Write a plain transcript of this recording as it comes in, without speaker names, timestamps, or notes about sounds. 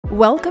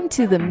Welcome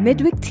to the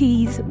Mid-Week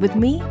Tease with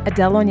me,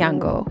 Adelle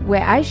Onyango,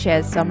 where I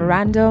share some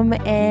random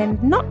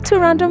and not too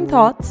random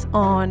thoughts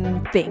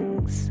on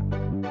things.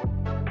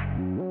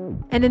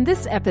 And in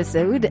this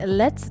episode,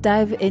 let's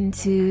dive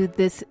into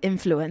this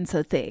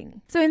influencer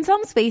thing. So in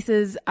some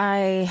spaces,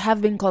 I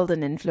have been called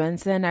an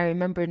influencer, and I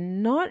remember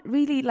not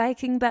really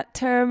liking that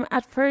term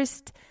at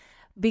first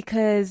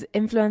because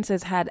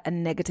influencers had a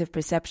negative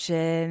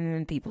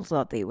perception. People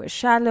thought they were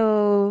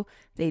shallow,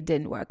 they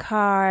didn't work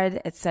hard,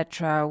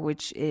 etc.,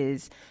 which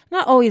is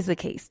not always the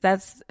case.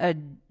 That's a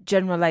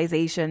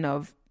generalization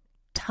of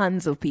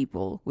tons of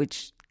people,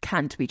 which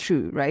can't be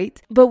true, right?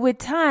 But with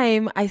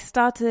time, I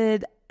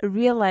started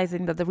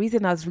realizing that the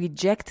reason I was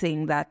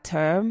rejecting that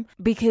term,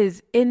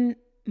 because in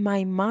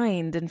my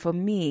mind and for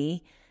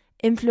me,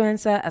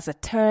 influencer as a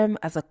term,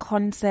 as a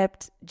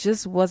concept,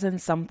 just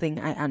wasn't something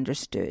I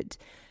understood.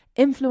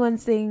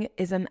 Influencing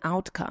is an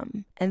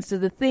outcome. And so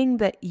the thing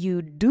that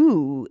you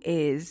do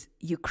is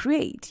you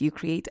create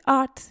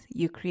art,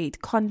 you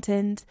create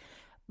content,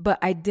 but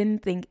I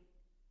didn't think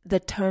the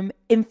term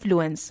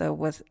influencer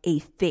was a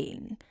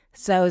thing.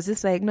 So I was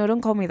just like, no,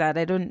 don't call me that.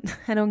 I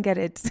don't get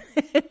it.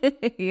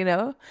 You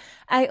know,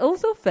 I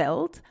also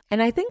felt,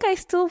 and I think I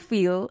still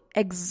feel,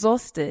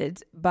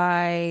 exhausted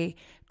by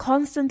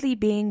constantly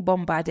being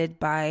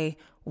bombarded by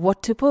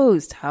what to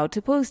post, how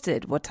to post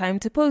it, what time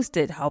to post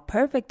it, how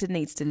perfect it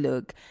needs to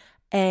look.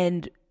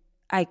 And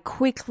I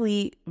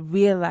quickly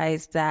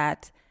realized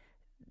that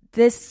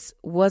this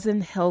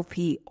wasn't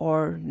healthy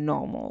or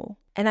normal.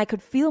 And I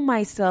could feel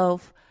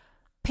myself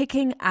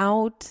picking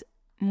out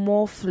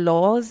more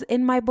flaws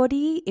in my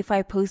body if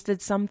I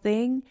posted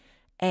something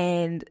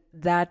and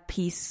that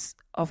piece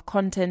of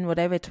content,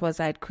 whatever it was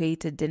I'd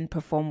created, didn't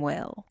perform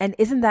well. And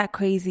isn't that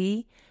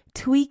crazy?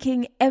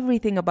 Tweaking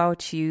everything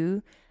about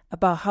you,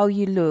 about how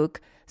you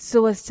look,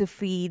 so as to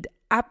feed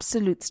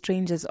absolute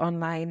strangers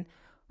online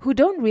who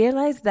don't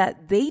realize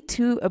that they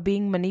too are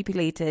being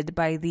manipulated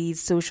by these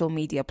social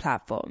media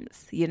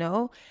platforms, you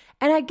know?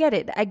 And I get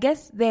it. I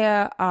guess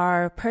there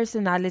are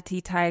personality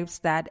types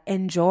that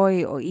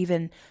enjoy or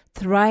even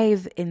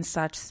thrive in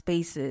such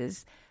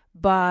spaces,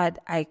 but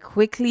I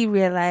quickly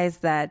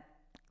realized that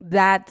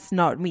that's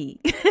not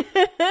me.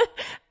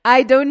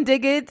 I don't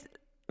dig it.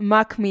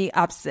 Mark me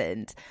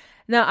absent.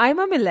 Now, I'm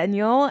a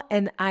millennial,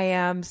 and I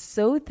am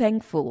so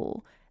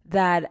thankful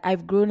that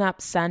I've grown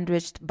up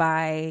sandwiched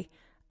by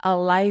a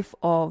life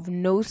of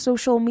no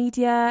social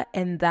media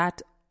and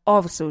that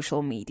of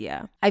social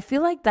media. I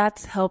feel like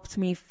that's helped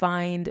me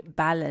find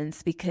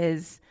balance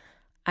because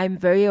I'm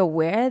very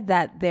aware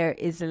that there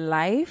is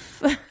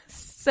life,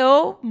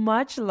 so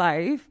much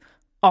life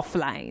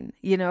offline,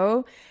 you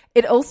know?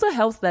 It also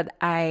helps that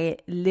I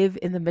live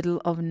in the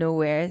middle of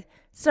nowhere,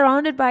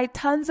 surrounded by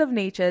tons of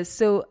nature.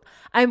 So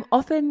I'm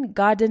often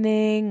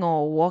gardening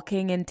or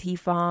walking in tea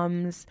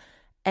farms,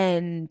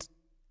 and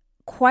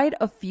quite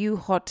a few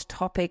hot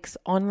topics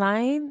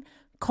online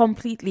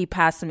completely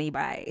pass me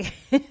by.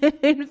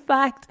 In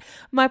fact,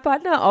 my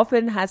partner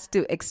often has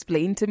to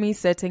explain to me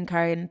certain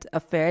current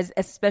affairs,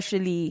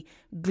 especially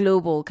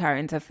global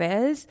current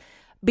affairs,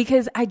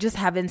 because I just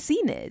haven't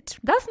seen it.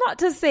 That's not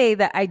to say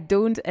that I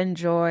don't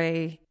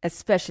enjoy,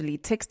 especially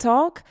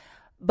TikTok,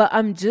 but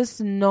I'm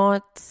just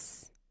not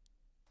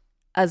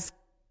as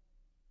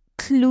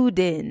clued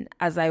in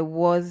as I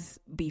was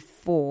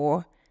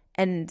before,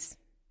 and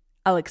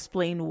I'll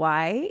explain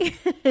why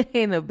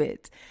in a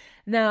bit.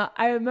 Now,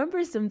 I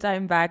remember some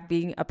time back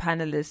being a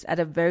panelist at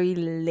a very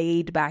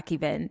laid-back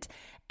event,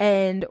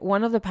 and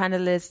one of the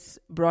panelists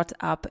brought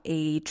up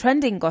a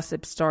trending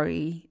gossip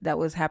story that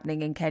was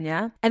happening in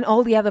Kenya, and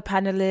all the other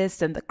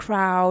panelists and the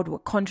crowd were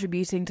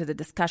contributing to the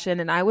discussion,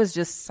 and I was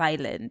just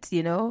silent,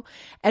 you know?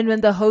 And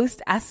when the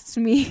host asked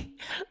me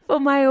for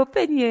my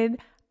opinion,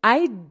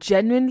 I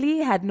genuinely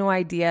had no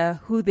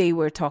idea who they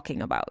were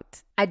talking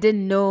about. I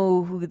didn't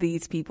know who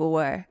these people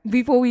were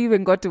before we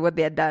even got to what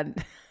they had done.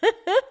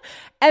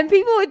 And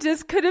people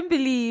just couldn't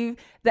believe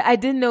that I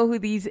didn't know who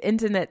these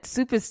internet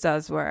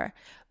superstars were.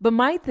 But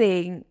my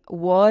thing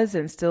was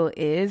and still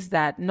is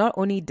that not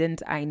only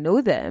didn't I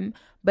know them,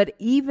 but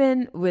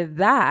even with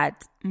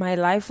that, my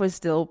life was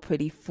still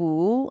pretty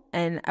full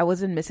and I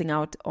wasn't missing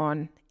out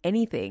on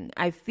anything.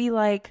 I feel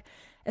like,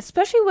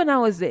 especially when I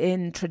was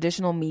in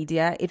traditional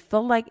media, it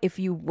felt like if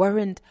you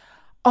weren't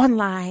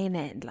online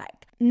and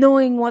like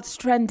knowing what's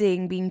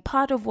trending, being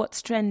part of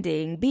what's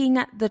trending, being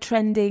at the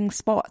trending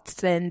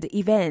spots and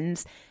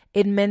events,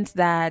 it meant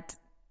that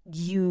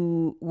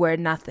you were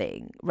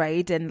nothing,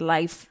 right? And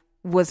life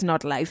was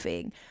not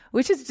lifing,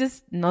 which is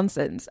just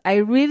nonsense. I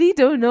really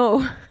don't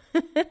know.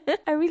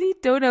 I really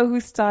don't know who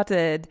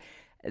started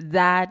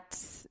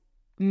that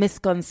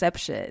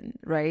misconception,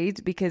 right?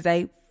 Because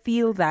I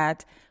feel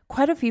that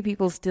quite a few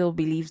people still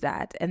believe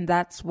that. And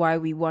that's why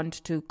we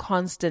want to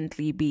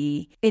constantly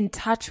be in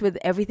touch with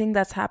everything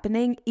that's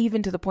happening,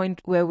 even to the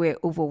point where we're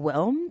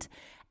overwhelmed.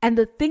 And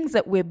the things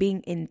that we're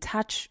being in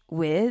touch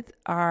with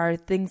are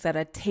things that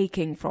are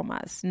taking from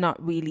us,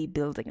 not really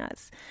building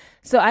us.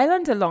 So I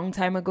learned a long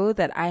time ago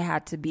that I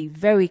had to be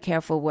very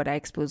careful what I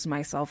expose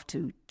myself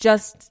to,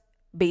 just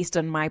based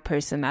on my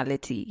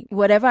personality.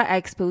 Whatever I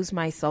expose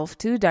myself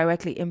to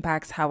directly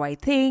impacts how I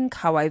think,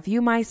 how I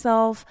view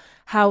myself,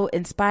 how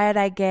inspired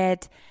I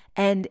get.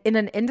 And in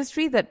an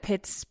industry that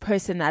pits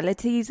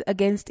personalities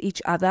against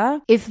each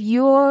other, if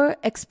you're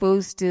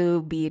exposed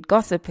to, be it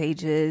gossip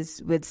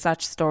pages with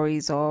such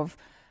stories of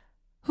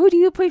who do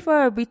you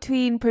prefer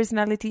between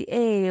personality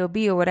A or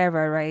B or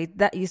whatever, right?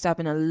 That used to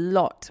happen a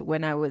lot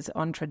when I was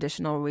on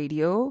traditional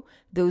radio,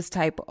 those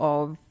type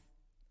of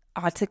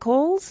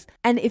articles.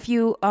 And if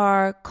you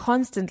are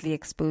constantly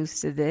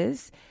exposed to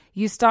this,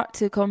 you start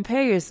to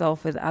compare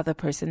yourself with other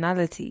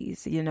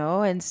personalities,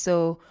 and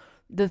so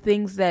the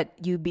things that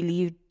you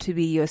believed to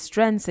be your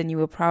strengths and you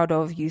were proud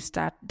of, you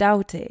start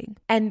doubting.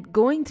 And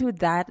going through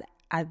that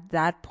at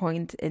that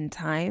point in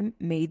time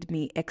made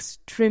me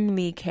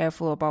extremely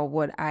careful about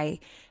what I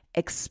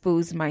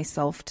expose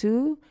myself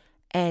to.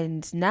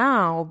 And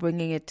now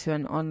bringing it to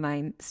an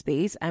online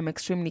space, I'm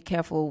extremely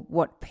careful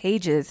what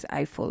pages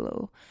I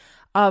follow.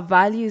 Our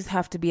values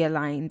have to be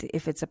aligned.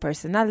 If it's a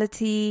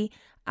personality,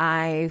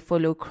 I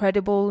follow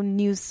credible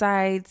news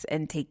sites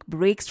and take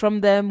breaks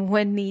from them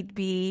when need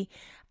be.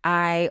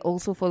 I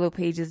also follow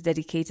pages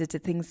dedicated to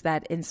things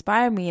that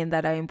inspire me and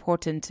that are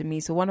important to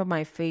me. So one of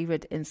my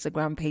favorite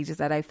Instagram pages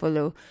that I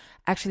follow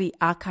actually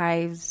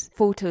archives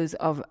photos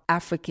of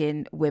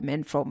African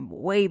women from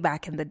way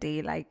back in the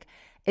day. Like,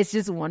 it's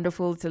just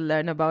wonderful to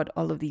learn about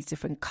all of these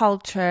different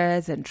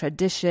cultures and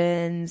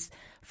traditions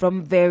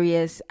from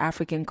various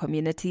African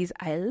communities.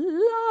 I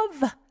love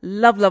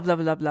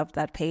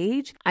that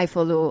page. I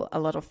follow a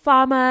lot of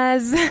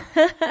farmers.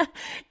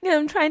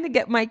 I'm trying to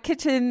get my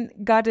kitchen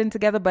garden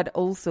together, but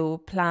also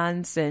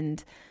plants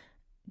and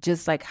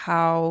just like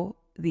how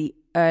the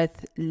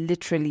earth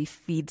literally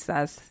feeds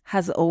us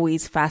has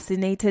always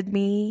fascinated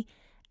me.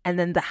 And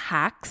then the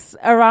hacks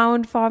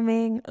around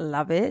farming,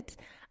 love it.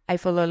 I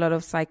follow a lot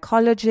of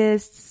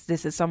psychologists.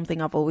 This is something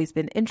I've always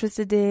been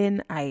interested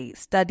in. I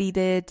studied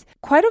it.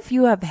 Quite a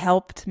few have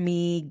helped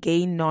me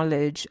gain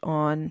knowledge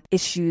on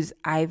issues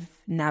I've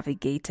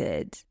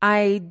navigated.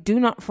 I do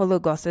not follow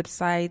gossip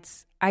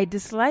sites. I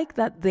dislike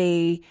that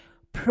they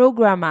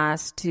program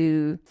us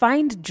to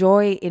find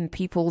joy in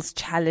people's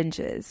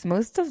challenges.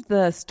 Most of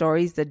the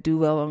stories that do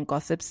well on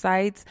gossip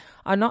sites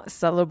are not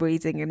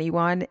celebrating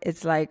anyone.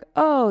 It's like,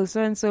 oh,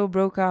 so-and-so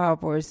broke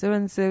up or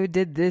so-and-so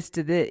did this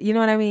to this. You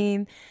know what I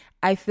mean?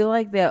 I feel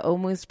like they're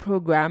almost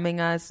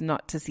programming us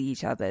not to see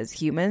each other as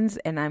humans.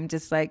 And I'm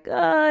just like,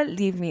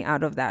 leave me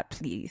out of that,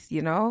 please.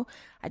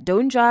 I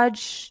don't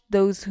judge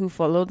those who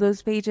follow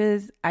those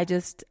pages. I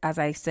just, as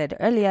I said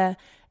earlier,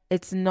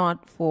 it's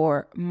not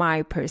for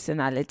my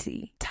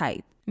personality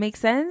type. Make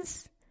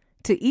sense?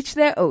 To each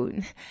their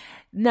own.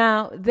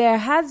 Now, there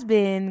has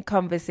been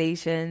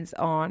conversations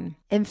on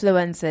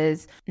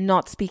influencers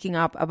not speaking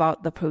up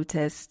about the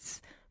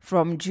protests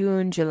from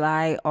June,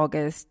 July,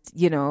 August,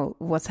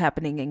 what's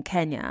happening in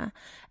Kenya.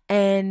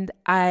 And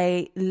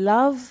I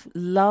love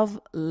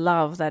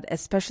that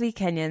especially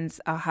Kenyans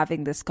are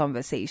having this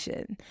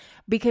conversation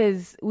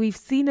because we've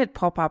seen it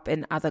pop up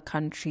in other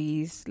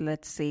countries,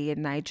 let's say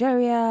in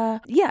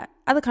Nigeria. Yeah,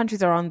 other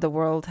countries around the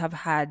world have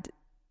had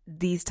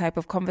these type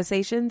of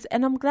conversations,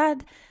 and I'm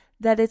glad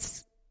that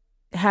it's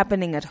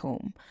happening at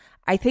home.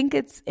 I think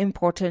it's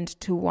important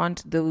to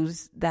want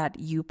those that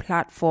you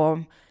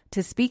platform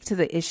to speak to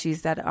the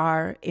issues that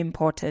are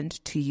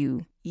important to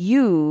you.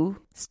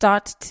 You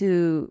start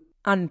to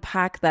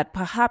unpack that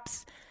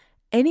perhaps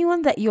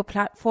anyone that you're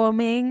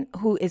platforming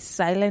who is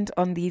silent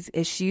on these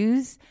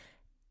issues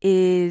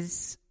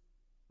is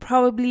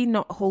probably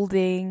not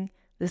holding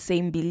the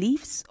same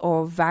beliefs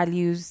or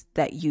values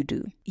that you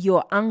do.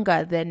 Your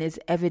anger then is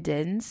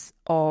evidence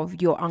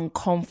of you're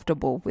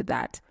uncomfortable with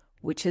that,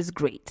 which is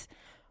great.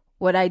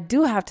 What I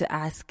do have to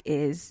ask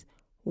is,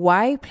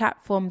 why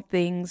platform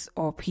things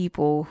or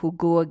people who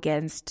go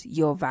against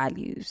your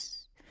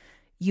values?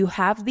 You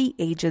have the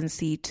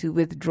agency to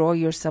withdraw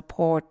your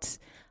support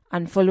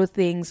and follow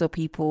things or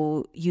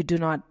people you do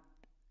not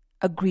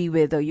agree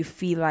with or you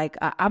feel like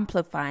are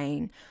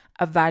amplifying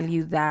a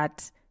value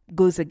that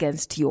goes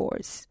against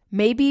yours.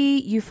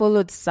 Maybe you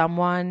followed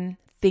someone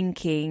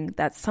thinking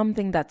that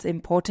something that's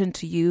important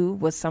to you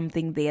was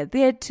something they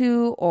adhered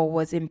to or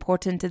was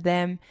important to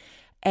them,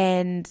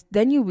 and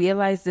then you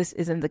realize this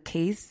isn't the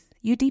case.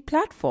 You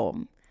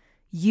deplatform.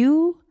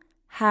 You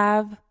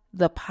have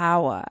the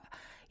power.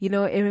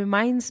 It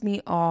reminds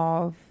me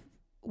of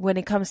when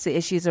it comes to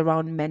issues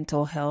around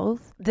mental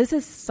health. This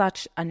is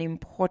such an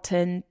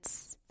important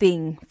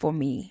thing for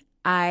me.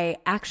 I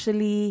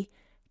actually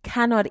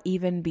cannot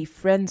even be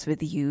friends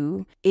with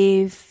you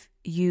if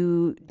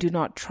you do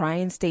not try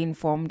and stay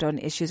informed on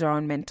issues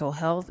around mental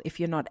health, if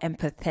you're not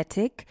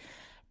empathetic,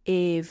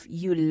 if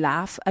you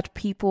laugh at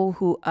people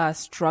who are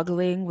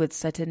struggling with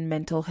certain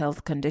mental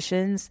health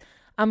conditions.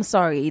 I'm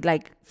sorry,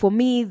 for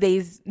me,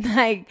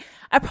 I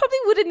probably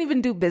wouldn't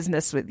even do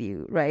business with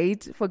you,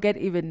 right? Forget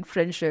even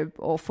friendship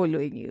or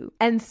following you.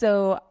 And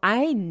so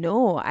I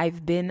know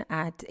I've been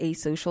at a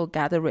social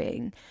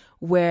gathering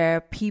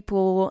where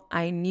people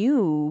I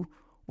knew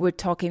were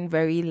talking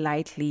very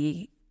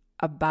lightly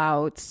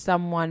about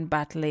someone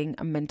battling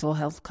a mental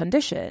health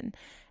condition.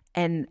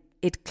 And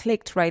it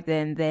clicked right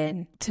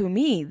then to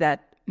me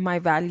that my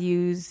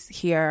values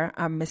here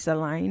are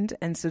misaligned.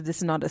 And so this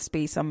is not a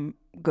space I'm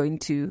going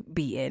to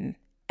be in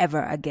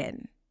ever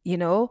again. You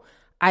know,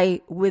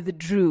 I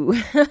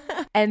withdrew.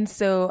 And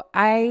so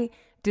I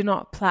do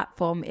not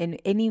platform in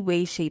any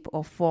way, shape,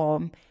 or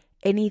form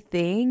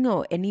anything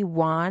or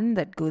anyone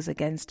that goes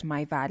against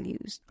my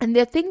values. And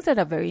there are things that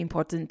are very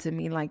important to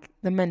me, like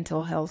the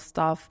mental health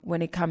stuff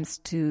when it comes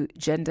to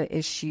gender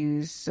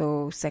issues,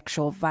 so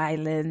sexual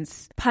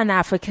violence,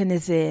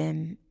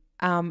 Pan-Africanism.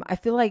 I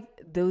feel like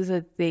those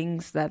are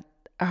things that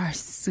are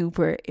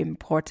super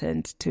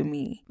important to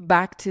me.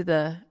 Back to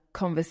the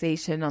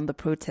conversation on the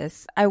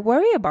protests. I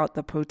worry about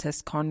the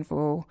protest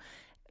convo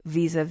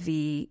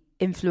vis-a-vis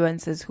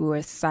influencers who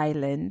are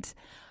silent.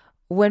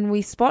 When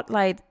we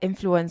spotlight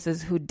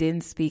influencers who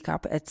didn't speak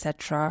up,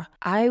 etc.,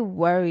 I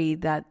worry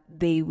that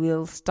they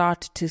will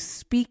start to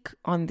speak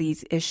on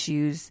these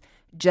issues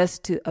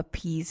just to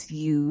appease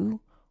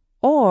you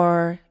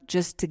or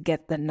just to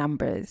get the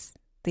numbers.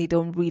 They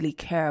don't really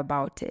care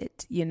about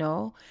it, you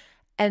know?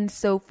 And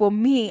so for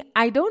me,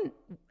 I don't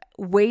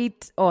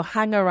wait or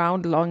hang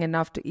around long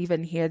enough to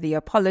even hear the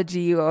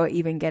apology or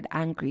even get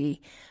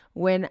angry.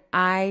 When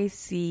I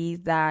see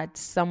that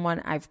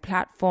someone I've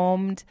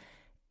platformed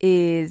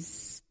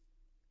is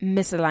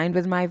misaligned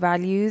with my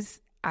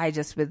values, I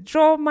just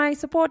withdraw my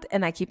support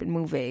and I keep it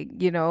moving,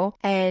 you know?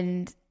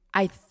 And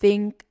I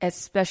think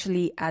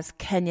especially as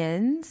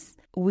Kenyans,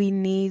 we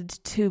need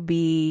to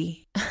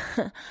be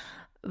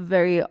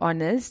very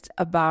honest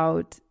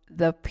about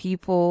the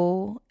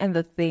people and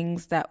the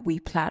things that we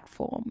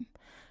platform.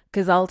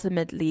 Because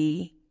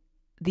ultimately,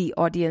 the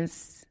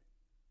audience,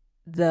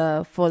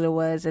 the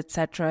followers,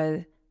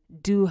 etc.,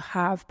 do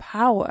have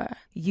power.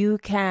 You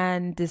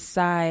can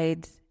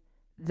decide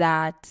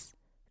that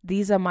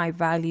these are my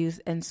values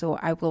and so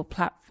I will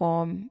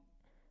platform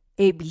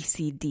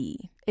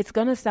ABCD. It's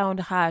going to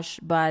sound harsh,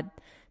 but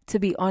to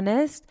be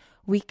honest,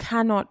 we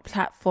cannot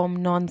platform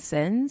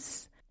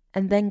nonsense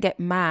and then get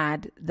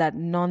mad that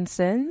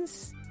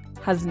nonsense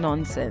has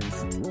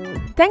nonsense.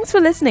 Thanks for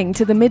listening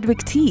to the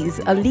Mid-Week Tease,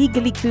 a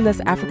Legally Clueless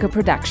Africa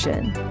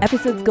production.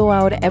 Episodes go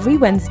out every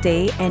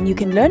Wednesday, and you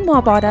can learn more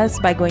about us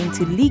by going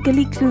to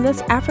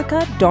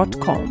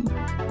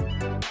legallycluelessafrica.com.